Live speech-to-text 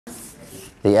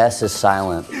The S is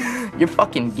silent. You're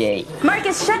fucking gay.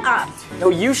 Marcus, shut up. No,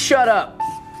 you shut up,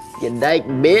 you dyke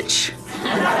bitch.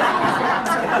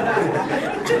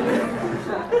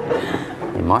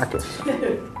 Hey, Marcus.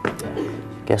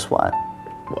 Guess what?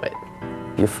 What?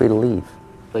 You're free to leave.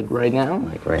 Like right now?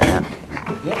 Like right now.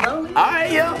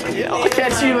 Alright, yo, I'll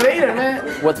catch you later,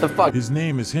 man. What the fuck? His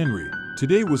name is Henry.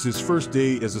 Today was his first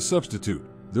day as a substitute.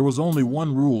 There was only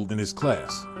one rule in his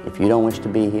class. If you don't wish to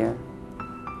be here,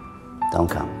 don't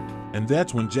come. And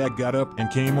that's when Jack got up and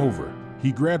came over.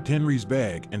 He grabbed Henry's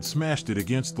bag and smashed it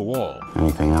against the wall.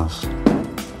 Anything else?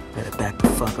 Better back the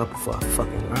fuck up before I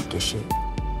fucking rock your shit.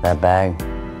 That bag,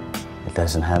 it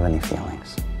doesn't have any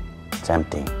feelings. It's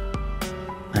empty.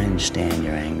 I understand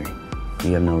you're angry.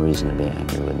 You have no reason to be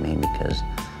angry with me because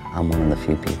I'm one of the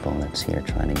few people that's here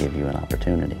trying to give you an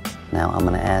opportunity. Now I'm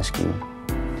gonna ask you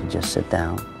to just sit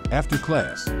down. After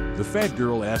class, the fat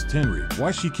girl asked Henry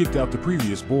why she kicked out the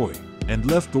previous boy and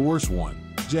left the worst one,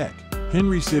 Jack.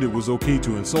 Henry said it was okay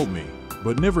to insult me,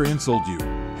 but never insult you.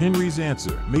 Henry's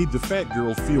answer made the fat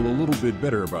girl feel a little bit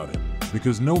better about him,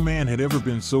 because no man had ever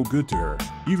been so good to her,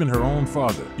 even her own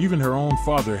father. Even her own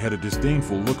father had a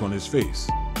disdainful look on his face.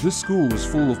 This school is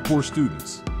full of poor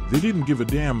students. They didn't give a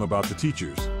damn about the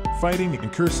teachers. Fighting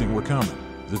and cursing were common.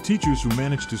 The teachers who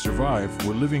managed to survive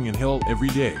were living in hell every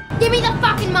day. Give me the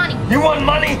fucking money. You want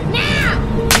money? Now!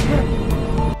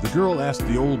 The girl asked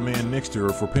the old man next to her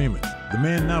for payment. The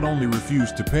man not only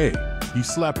refused to pay, he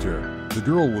slapped her. The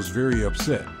girl was very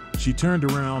upset. She turned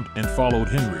around and followed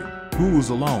Henry, who was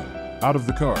alone, out of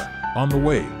the car. On the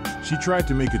way, she tried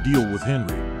to make a deal with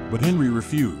Henry, but Henry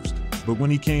refused. But when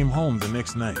he came home the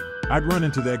next night, I'd run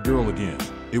into that girl again.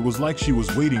 It was like she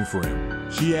was waiting for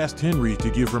him. She asked Henry to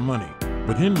give her money,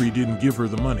 but Henry didn't give her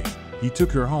the money. He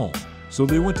took her home. So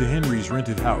they went to Henry's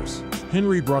rented house.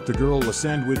 Henry brought the girl a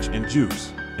sandwich and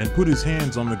juice and put his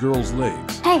hands on the girl's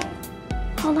legs. Hey,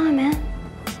 hold on, man.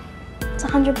 It's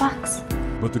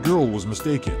 $100. But the girl was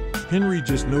mistaken. Henry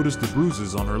just noticed the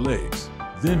bruises on her legs.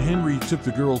 Then Henry took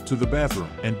the girl to the bathroom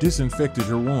and disinfected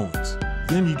her wounds.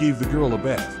 Then he gave the girl a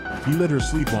bath. He let her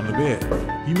sleep on the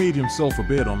bed. He made himself a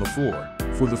bed on the floor.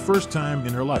 For the first time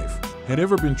in her life, had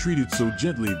ever been treated so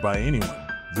gently by anyone.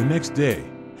 The next day,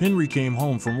 Henry came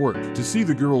home from work to see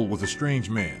the girl with a strange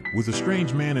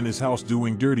man in his house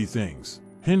doing dirty things.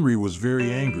 Henry was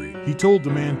very angry. He told the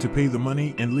man to pay the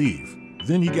money and leave.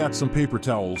 Then he got some paper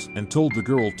towels and told the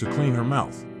girl to clean her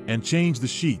mouth and change the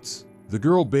sheets. The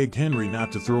girl begged Henry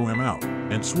not to throw him out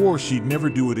and swore she'd never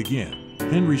do it again.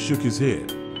 Henry shook his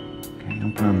head. Okay,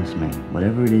 don't promise me.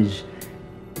 Whatever it is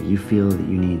that you feel that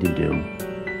you need to do,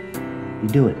 you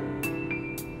do it.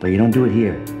 But you don't do it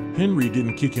here. Henry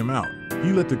didn't kick him out.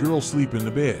 He let the girl sleep in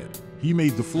the bed. He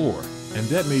made the floor, and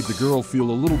that made the girl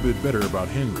feel a little bit better about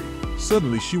Henry.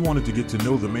 Suddenly, she wanted to get to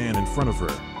know the man in front of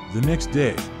her. The next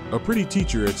day, a pretty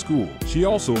teacher at school, she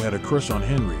also had a crush on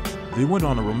Henry. They went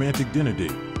on a romantic dinner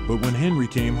date, but when Henry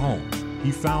came home,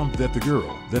 he found that the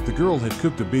girl had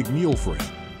cooked a big meal for him.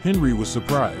 Henry was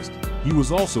surprised. He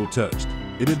was also touched.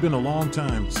 It had been a long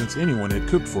time since anyone had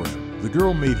cooked for him. The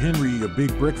girl made Henry a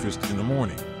big breakfast in the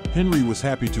morning. Henry was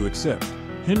happy to accept.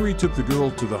 Henry took the girl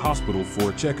to the hospital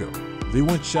for a checkup. They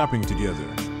went shopping together.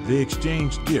 They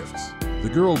exchanged gifts. The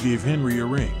girl gave Henry a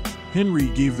ring. Henry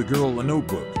gave the girl a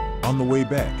notebook. On the way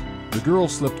back, the girl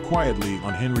slept quietly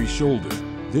on Henry's shoulder.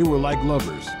 They were like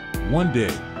lovers. One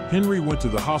day, Henry went to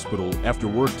the hospital after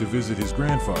work to visit his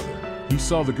grandfather. He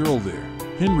saw the girl there.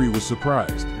 Henry was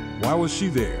surprised. Why was she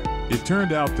there? It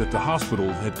turned out that the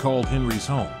hospital had called Henry's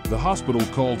home. The hospital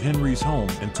called Henry's home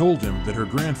and told him that her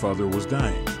grandfather was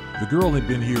dying. The girl had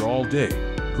been here all day.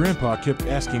 Grandpa kept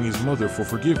asking his mother for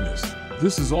forgiveness.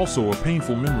 This is also a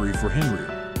painful memory for Henry.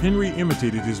 Henry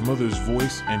imitated his mother's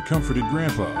voice and comforted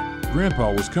Grandpa.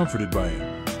 Grandpa was comforted by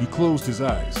him. He closed his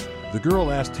eyes. The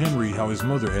girl asked Henry how his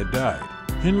mother had died.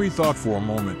 Henry thought for a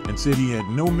moment and said he had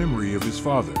no memory of his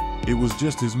father. It was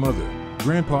just his mother,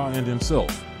 Grandpa, and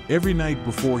himself. Every night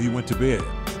before he went to bed,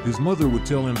 his mother would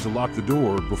tell him to lock the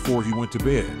door before he went to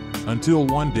bed. Until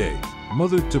one day,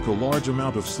 Mother took a large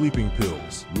amount of sleeping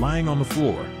pills. Lying on the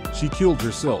floor, she killed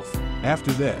herself.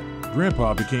 After that,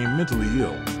 Grandpa became mentally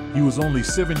ill. He was only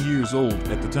 7 years old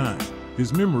at the time.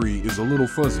 His memory is a little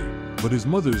fuzzy, but his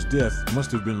mother's death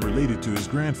must have been related to his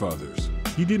grandfather's.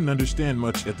 He didn't understand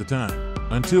much at the time.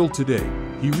 Until today,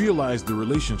 he realized the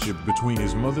relationship between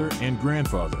his mother and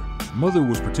grandfather. Mother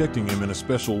was protecting him in a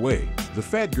special way. The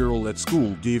fat girl at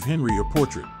school gave Henry a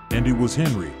portrait, and it was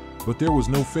Henry, but there was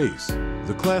no face.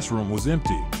 The classroom was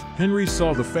empty. Henry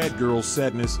saw the fat girl's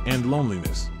sadness and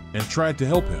loneliness, and tried to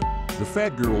help him. The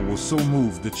fat girl was so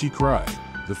moved that she cried.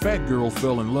 The fat girl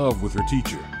fell in love with her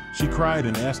teacher. She cried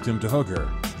and asked him to hug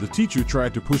her. The teacher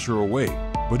tried to push her away,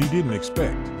 but he didn't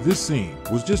expect. This scene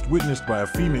was just witnessed by a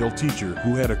female teacher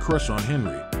who had a crush on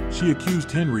Henry. She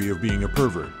accused Henry of being a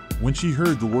pervert. When she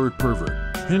heard the word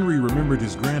pervert, Henry remembered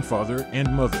his grandfather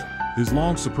and mother. His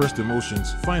long suppressed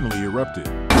emotions finally erupted.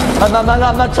 I'm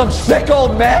not some sick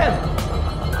old man!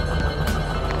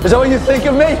 Is that what you think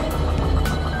of me?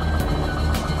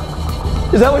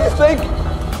 Is that what you think?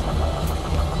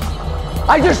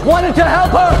 I just wanted to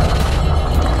help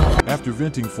her! After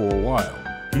venting for a while,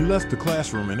 he left the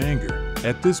classroom in anger.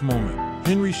 At this moment,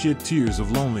 Henry shed tears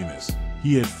of loneliness.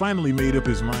 He had finally made up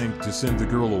his mind to send the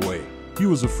girl away. He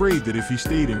was afraid that if he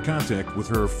stayed in contact with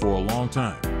her for a long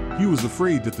time, he was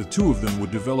afraid that the two of them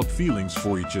would develop feelings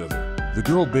for each other. The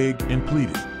girl begged and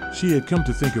pleaded. She had come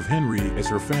to think of Henry as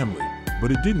her family,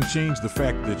 but it didn't change the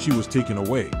fact that she was taken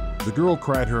away. The girl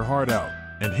cried her heart out,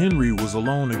 and Henry was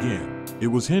alone again. It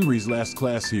was Henry's last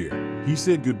class here. He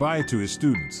said goodbye to his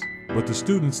students, but the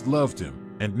students loved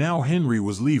him, and now Henry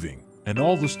was leaving, and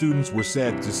all the students were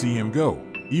sad to see him go.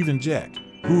 Even Jack,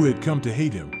 who had come to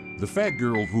hate him. The fat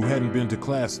girl who hadn't been to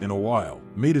class in a while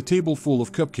made a table full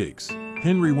of cupcakes.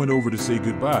 Henry went over to say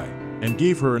goodbye and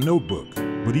gave her a notebook,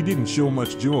 but he didn't show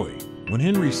much joy. When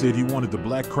Henry said he wanted the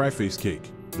black cryface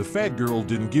cake, the fat girl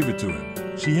didn't give it to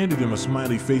him. She handed him a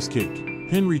smiley face cake.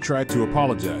 Henry tried to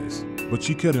apologize, but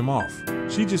she cut him off.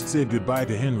 She just said goodbye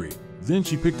to Henry. Then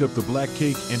she picked up the black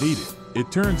cake and ate it.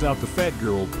 It turns out the fat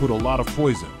girl put a lot of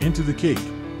poison into the cake.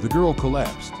 The girl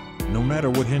collapsed. No matter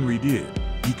what Henry did,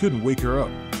 he couldn't wake her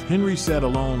up. Henry sat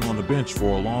alone on the bench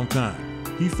for a long time.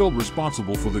 He felt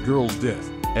responsible for the girl's death.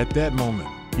 At that moment,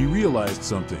 he realized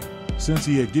something. Since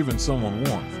he had given someone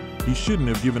warmth, he shouldn't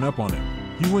have given up on him.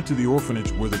 He went to the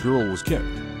orphanage where the girl was kept.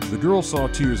 The girl saw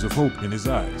tears of hope in his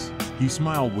eyes. He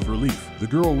smiled with relief. The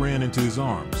girl ran into his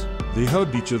arms. They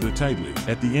hugged each other tightly.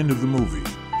 At the end of the movie,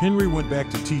 Henry went back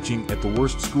to teaching at the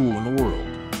worst school in the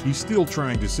world. He's still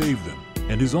trying to save them,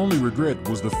 and his only regret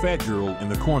was the fat girl in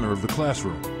the corner of the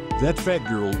classroom. That fat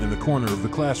girl in the corner of the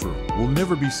classroom will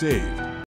never be saved.